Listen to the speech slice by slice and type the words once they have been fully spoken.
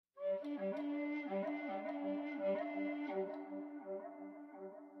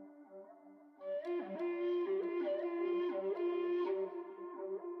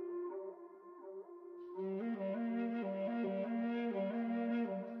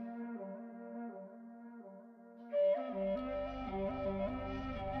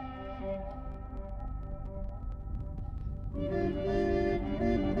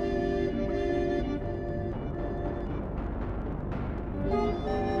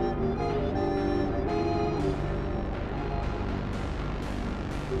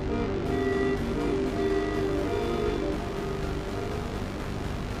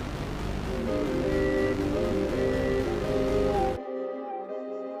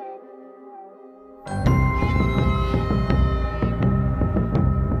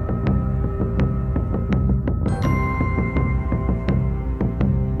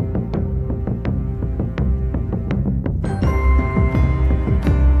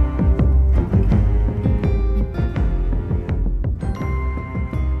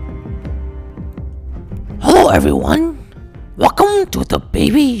everyone. Welcome to the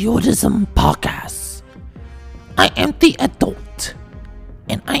Baby Yodism podcast. I am the adult,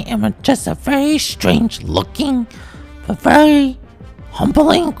 and I am just a very strange looking, but very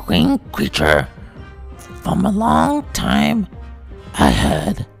humbling green creature from a long time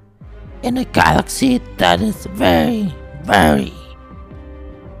ahead in a galaxy that is very, very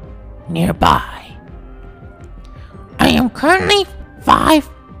nearby. I am currently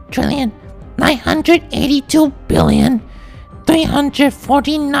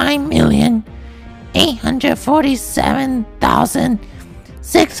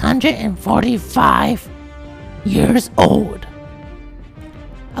years old.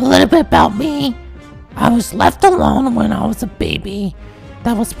 A little bit about me. I was left alone when I was a baby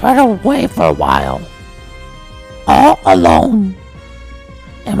that was put away for a while. All alone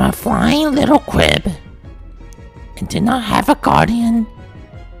in my flying little crib, and did not have a guardian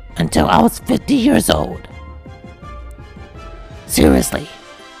until I was 50 years old. Seriously,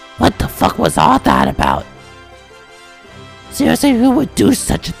 what the fuck was all that about? Seriously, who would do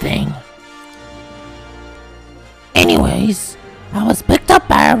such a thing? Anyways, I was picked up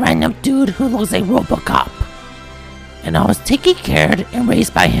by a random dude who looks like Robocop, and I was taken care of and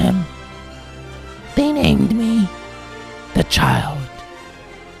raised by him. They named me the child,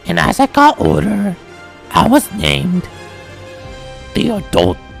 and as I got older, I was named the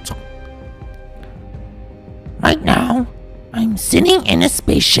adult. Right now, I'm sitting in a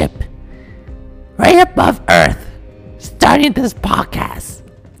spaceship right above Earth, starting this podcast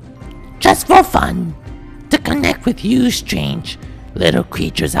just for fun, to connect with you strange little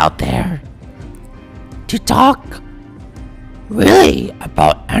creatures out there, to talk really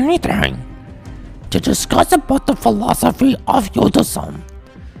about anything, to discuss about the philosophy of Yodism,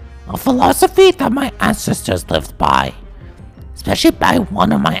 a philosophy that my ancestors lived by, especially by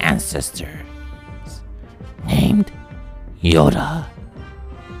one of my ancestors named Yoda,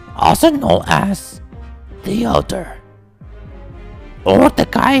 also known as the Elder, or the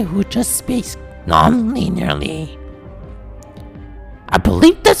guy who just speaks non-linearly. I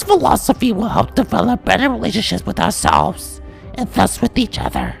believe this philosophy will help develop better relationships with ourselves and thus with each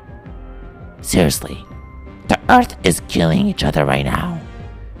other. Seriously, the Earth is killing each other right now,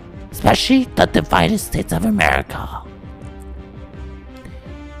 especially the divided states of America.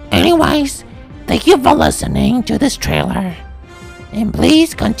 Anyways, thank you for listening to this trailer, and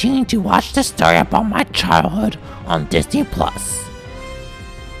please continue to watch the story about my childhood on Disney+.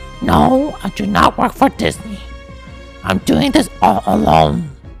 No, I do not work for Disney. I'm doing this all alone.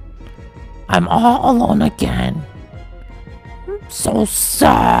 I'm all alone again. I'm so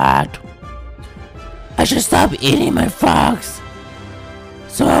sad. I should stop eating my frogs,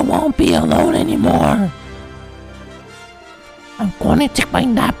 so I won't be alone anymore. I'm going to take my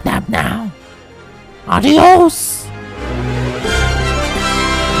nap now. Adios.